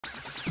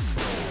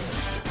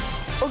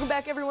Welcome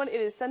back, everyone.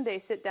 It is Sunday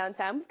Sit Down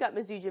time. We've got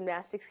Mizzou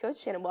gymnastics coach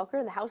Shannon Welker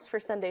in the house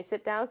for Sunday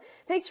Sit Down.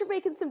 Thanks for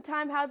making some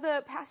time. How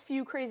the past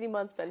few crazy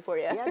months been for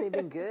you? Yeah, they've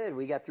been good.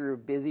 We got through a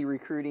busy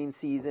recruiting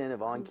season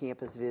of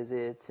on-campus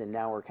visits, and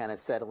now we're kind of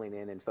settling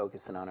in and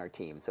focusing on our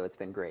team. So it's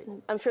been great.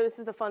 I'm sure this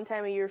is a fun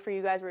time of year for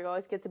you guys where you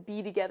always get to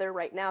be together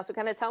right now. So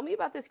kind of tell me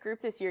about this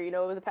group this year. You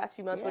know, over the past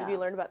few months, what have you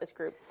learned about this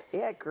group?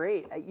 Yeah,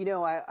 great. You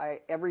know,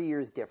 every year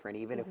is different,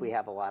 even if we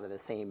have a lot of the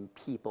same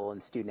people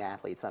and student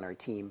athletes on our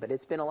team. But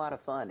it's been a lot of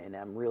fun, and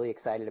I'm really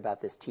excited about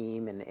this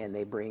team, and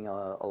they bring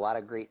a lot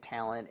of great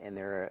talent, and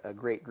they're a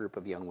great group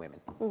of young women.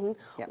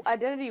 Yep.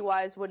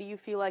 Identity-wise, what do you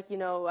feel like, you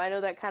know, I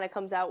know that kind of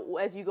comes out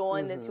as you go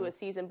on into a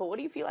season, but what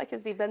do you feel like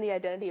has been the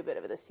identity a bit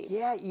of this team?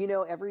 Yeah, you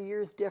know, every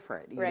year is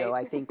different. You know,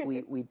 I think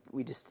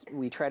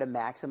we try to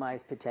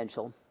maximize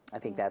potential. I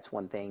think that's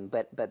one thing,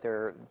 but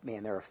they're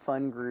a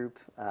fun group,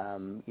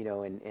 you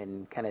know,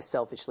 and kind of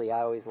selfishly,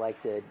 I always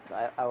like to,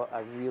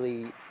 I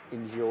really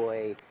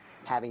enjoy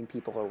having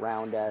people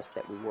around us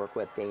that we work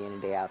with day in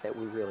and day out that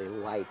we really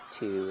like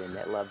too, and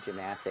that love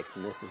gymnastics,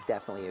 and this is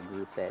definitely a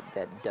group that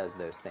does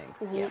those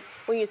things. Yeah.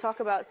 When you talk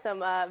about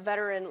some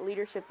veteran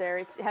leadership there,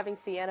 having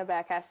Sienna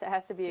back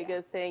has to be a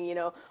good thing. You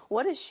know,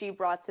 what has she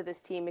brought to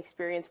this team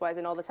experience-wise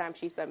and all the time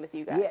she's been with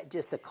you guys? Yeah,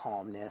 just a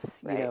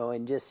calmness, you know,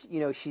 and just,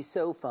 you know, she's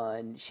so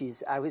fun.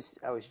 I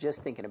was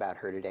just thinking about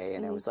her today,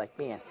 and I was like,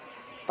 man,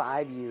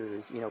 5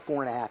 years, you know,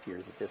 4.5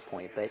 years at this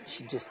point, but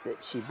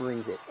she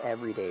brings it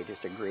every day,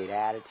 just a great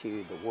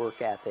attitude, the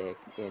work ethic,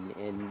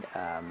 and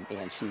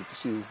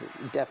she's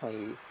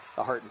definitely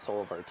the heart and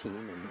soul of our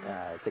team,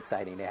 and it's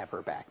exciting to have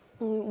her back.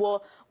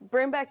 Well,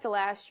 bring back to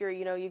last year,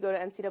 you know, you go to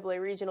NCAA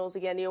regionals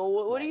again. You know,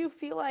 what do you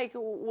feel like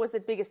was the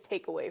biggest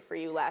takeaway for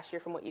you last year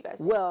from what you guys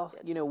Well,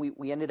 did? you know,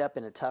 we ended up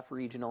in a tough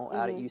regional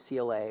out at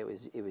UCLA.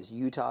 It was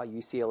Utah,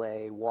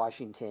 UCLA,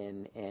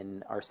 Washington,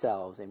 and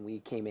ourselves, and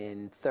we came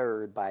in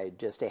third by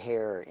just a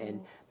hair.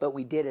 But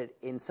we did it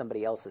in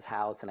somebody else's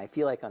house, and I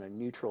feel like on a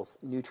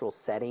neutral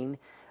setting.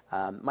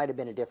 Might have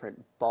been a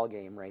different ball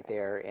game right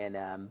there,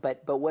 and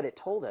but what it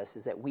told us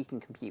is that we can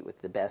compete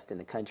with the best in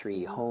the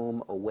country,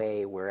 home,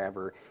 away,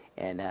 wherever,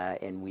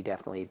 and we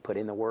definitely put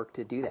in the work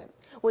to do that.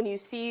 When you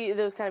see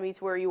those kind of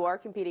meets where you are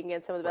competing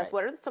against some of the best,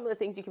 what are some of the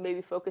things you can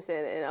maybe focus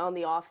in on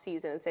the off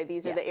season and say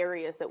these are the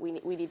areas that we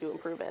need to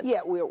improve in?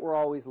 Yeah, we're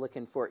always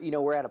looking for, you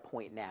know, we're at a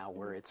point now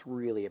where it's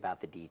really about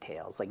the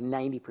details. Like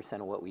 90%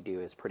 of what we do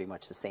is pretty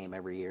much the same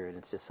every year, and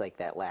it's just like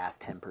that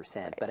last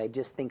 10%. But I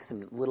just think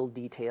some little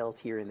details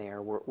here and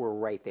there, we're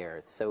right there.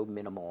 It's so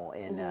minimal,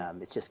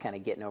 and it's just kind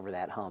of getting over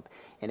that hump.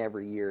 And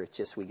every year, it's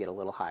just we get a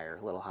little higher,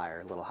 a little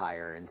higher, a little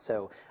higher. And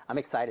so I'm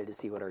excited to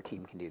see what our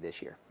team can do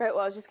this year. Right.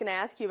 Well, I was just going to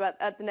ask you about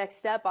the next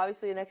step.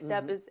 Obviously, the next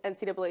step is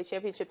NCAA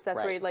championships. That's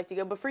where you'd like to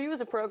go. But for you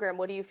as a program,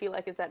 what do you feel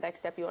like is that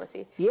next step you want to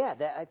see? Yeah,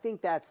 I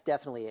think that's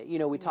definitely it. You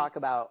know, we talk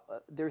about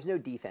there's no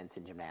defense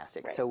in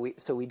gymnastics, so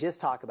we just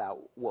talk about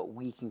what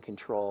we can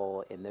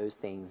control in those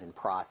things and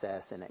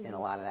process and a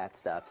lot of that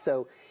stuff.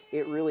 So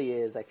it really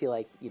is. I feel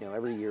like, you know,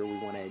 every year we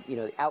want to, you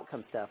know, the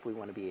outcome stuff. We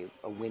want to be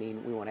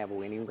we want to have a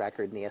winning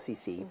record in the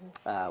SEC.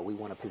 We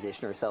want to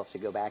position ourselves to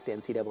go back to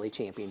NCAA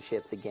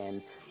championships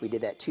again. We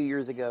did that 2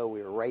 years ago.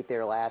 We were right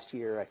there last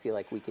year. I feel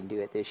like we can do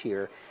it this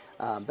year.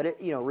 But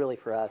it, you know, really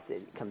for us,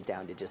 it comes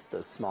down to just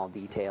those small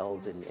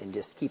details and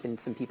just keeping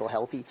some people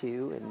healthy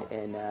too,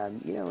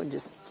 and you know, and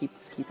just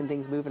keeping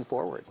things moving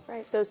forward.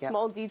 Right, those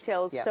small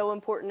details so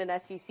important in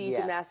SEC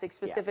gymnastics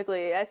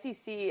specifically.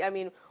 SEC, I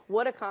mean,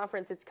 what a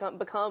conference it's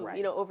become.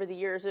 You know, over the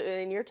years.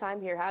 In your time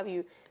here, have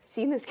you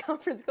seen this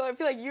conference go? I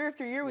feel like year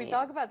after year we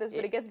talk about this,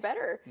 but it gets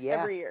better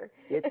every year.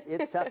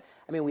 It's tough.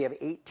 I mean, we have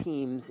 8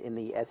 teams in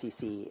the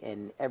SEC,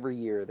 and every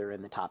year they're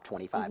in the top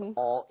 25.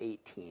 All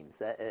 8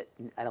 teams.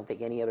 I don't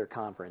think any other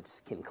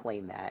conference can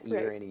claim that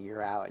year in and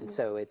year out. And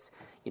so it's,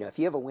 you know, if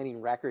you have a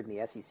winning record in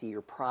the SEC,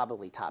 you're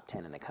probably top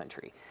 10 in the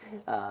country.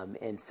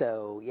 And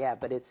so, yeah,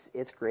 but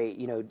it's great.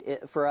 You know,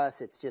 for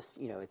us, it's just,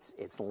 you know,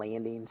 it's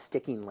landings,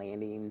 sticking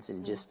landings,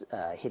 and just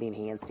hitting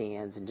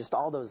handstands, and just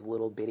all those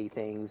little bitty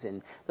things.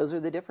 And those are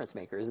the difference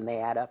makers, and they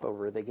add up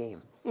over the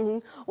game.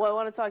 Well, I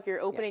want to talk.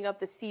 You're opening up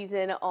the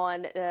season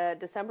on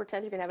December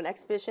 10th. You're going to have an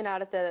exhibition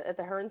out at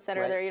the Hearn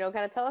Center there. You know,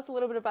 kind of tell us a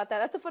little bit about that.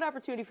 That's a fun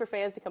opportunity for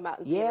fans to come out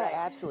and see. Yeah,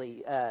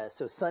 absolutely.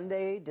 So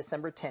Sunday,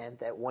 December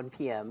 10th at 1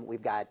 p.m.,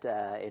 we've got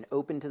an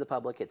open to the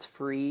public. It's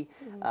free.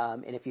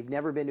 And if you've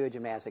never been to a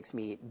gymnastics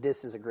meet,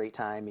 this is a great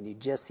time. And you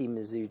just see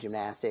Mizzou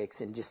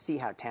gymnastics and just see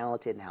how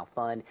talented and how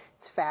fun.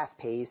 It's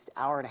fast-paced,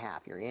 hour and a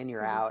half. You're in,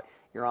 you're out.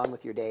 You're on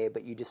with your day,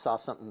 but you just saw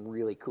something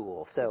really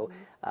cool. So,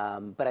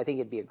 but I think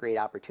it'd be a great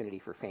opportunity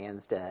for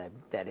fans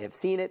that have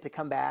seen it to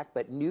come back.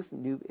 But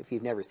if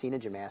you've never seen a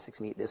gymnastics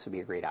meet, this would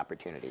be a great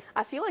opportunity.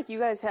 I feel like you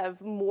guys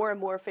have more and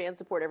more fan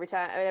support every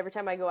time. Every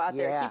time I go out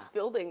there, it keeps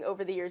building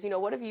over the years. You know,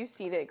 what have you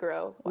seen it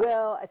grow?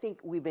 Well, I think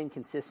we've been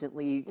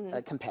consistently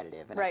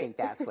competitive, and I think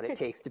that's what it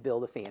takes to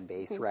build a fan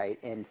base, right?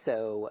 And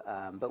so,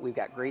 but we've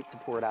got great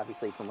support,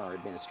 obviously, from our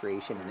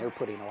administration, and they're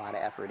putting a lot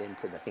of effort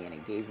into the fan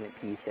engagement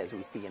piece, as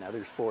we see in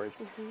other sports.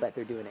 athletics, but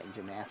they're doing it in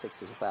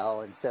gymnastics as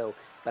well. And so,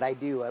 but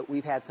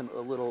we've had some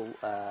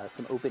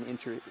open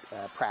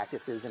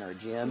practices in our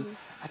gym.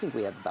 I think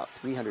we had about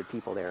 300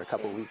 people there a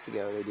couple of weeks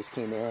ago. They just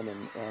came in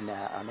and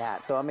on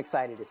that. So I'm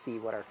excited to see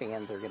what our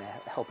fans are going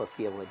to help us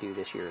be able to do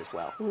this year as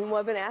well. Well,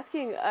 I've been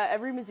asking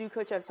every Mizzou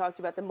coach I've talked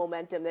about the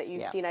momentum that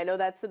you've seen. I know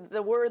that's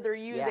the word they're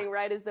using,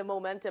 right, is the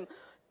momentum.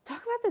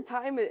 Talk about the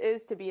time it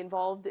is to be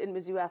involved in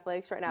Mizzou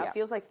athletics right now. It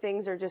feels like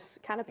things are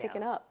just kind of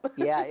picking up.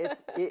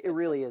 It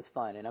really is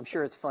fun, and I'm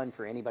sure it's fun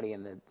for anybody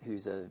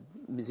who's a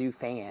Mizzou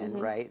fan,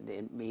 right?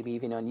 And maybe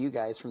even on you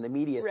guys from the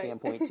media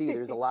standpoint too.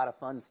 There's a lot of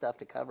fun stuff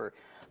to cover,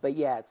 but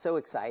yeah, it's so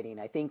exciting.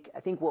 I think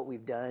what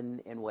we've done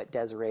and what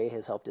Desiree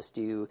has helped us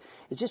do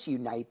is just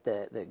unite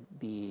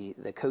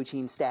the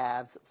coaching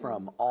staffs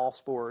from all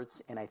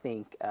sports, and I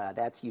think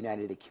that's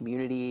united the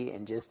community,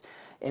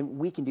 and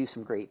we can do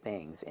some great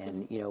things.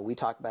 And you know, we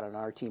talk about on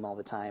our team all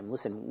the time.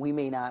 Listen, we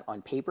may not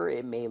on paper,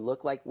 it may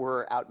look like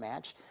we're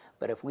outmatched,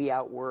 but if we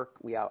outwork,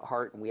 we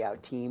out-heart, and we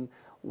out-team,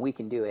 we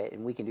can do it,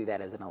 and we can do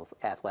that as an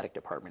athletic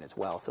department as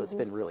well. So it's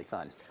been really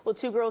fun. Well,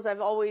 two girls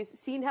I've always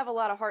seen have a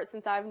lot of heart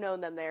since I've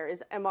known them there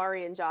is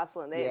Amari and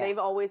Jocelyn. They've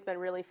always been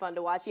really fun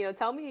to watch. You know,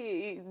 tell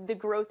me the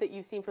growth that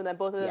you've seen from them.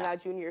 Both of them now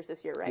juniors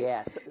this year, right?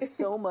 Yeah,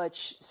 so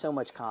much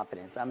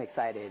confidence. I'm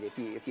excited.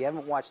 If you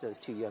haven't watched those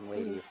two young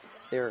ladies,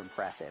 they're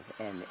impressive,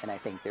 and I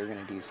think they're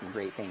going to do some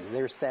great things.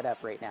 They're set up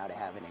right now to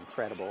have an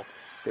incredible,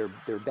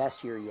 their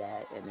best year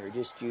yet, and they're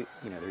just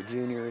they're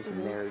juniors,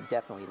 and they're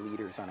definitely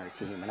leaders on our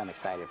team, and I'm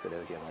excited for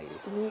those young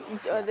ladies.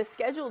 The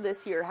schedule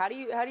this year, how do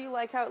you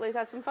like how it lays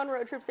out? Some fun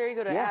road trips there. You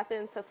go to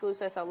Athens,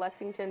 Tuscaloosa, I saw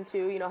Lexington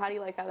too. You know, how do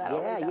you like how that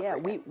all lays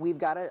out? We've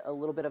got a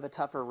little bit of a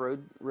tougher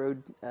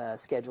road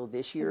schedule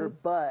this year,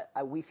 but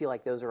we feel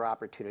like those are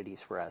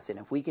opportunities for us, and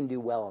if we can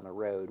do well on the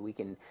road,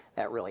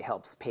 that really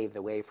helps pave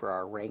the way for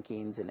our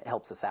rankings, and it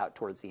helps us out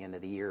towards the end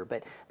of the year.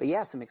 But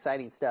yeah, some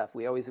exciting stuff.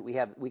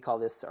 We call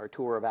this our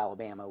tour of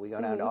Alabama. We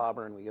go down to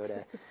Auburn. We go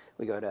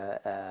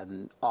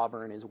to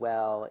Auburn as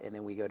well, and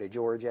then we go to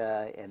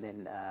Georgia, and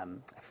then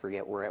I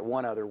forget, we're at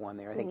one other one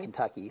there. I think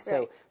Kentucky.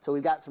 So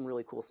we've got some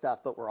really cool stuff.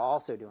 But we're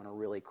also doing a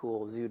really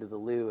cool Zoo to the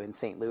Lou in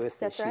St. Louis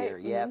this year.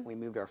 Yep, we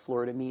moved our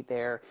Florida meet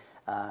there,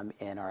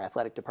 and our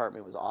athletic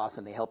department was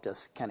awesome. They helped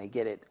us kind of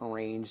get it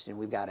arranged,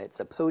 and it's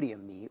a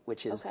podium meet,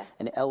 which is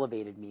an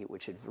elevated meet,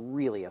 which is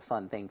really a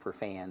fun thing for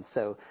fans.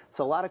 So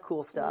a lot of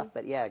cool stuff.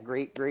 But yeah,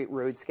 great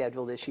road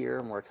schedule this year,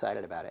 and we're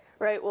excited about it.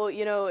 Right. Well,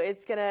 you know,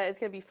 it's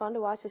gonna be fun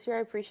to watch this year.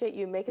 I appreciate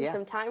you making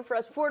some time for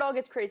us before it all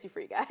gets crazy for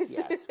you guys.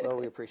 Yes. Well,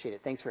 we appreciate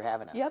it. Thanks for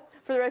having us. Yep.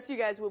 For the rest of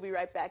you guys, we'll be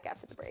right back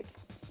after the break.